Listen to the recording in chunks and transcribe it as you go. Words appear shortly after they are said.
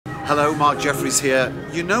Hello, Mark Jeffries here.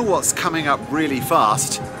 You know what's coming up really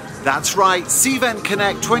fast? That's right, Cvent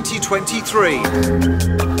CONNECT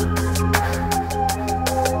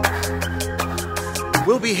 2023.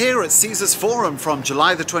 We'll be here at Caesars Forum from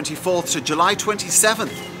July the 24th to July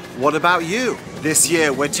 27th. What about you? This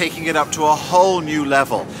year, we're taking it up to a whole new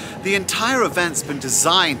level. The entire event's been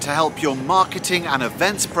designed to help your marketing and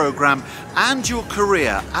events program and your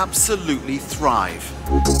career absolutely thrive.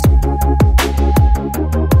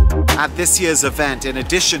 At this year's event, in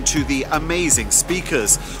addition to the amazing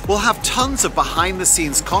speakers, we'll have tons of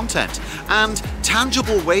behind-the-scenes content and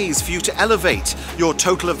tangible ways for you to elevate your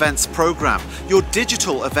total events program, your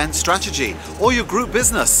digital event strategy, or your group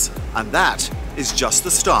business. And that is just the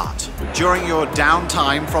start. During your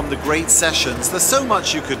downtime from the great sessions, there's so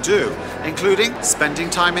much you could do, including spending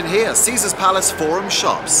time in here, Caesars Palace Forum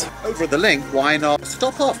shops. Over at the link, why not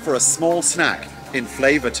stop off for a small snack in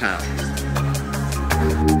Flavortown?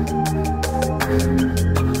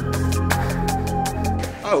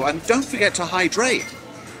 Oh, and don't forget to hydrate.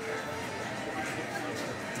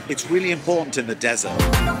 It's really important in the desert.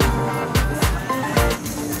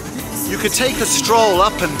 You could take a stroll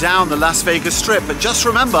up and down the Las Vegas Strip, but just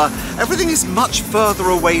remember, everything is much further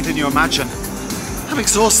away than you imagine. I'm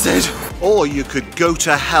exhausted. Or you could go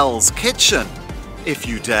to Hell's Kitchen, if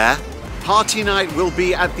you dare. Party night will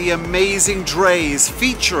be at the amazing Dre's,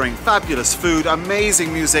 featuring fabulous food,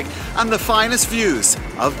 amazing music, and the finest views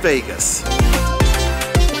of Vegas.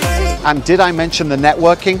 And did I mention the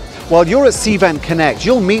networking? While you're at Cvent CONNECT,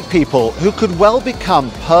 you'll meet people who could well become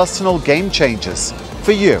personal game changers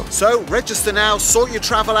for you. So register now, sort your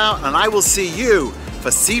travel out, and I will see you for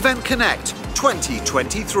Cvent CONNECT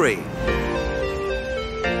 2023.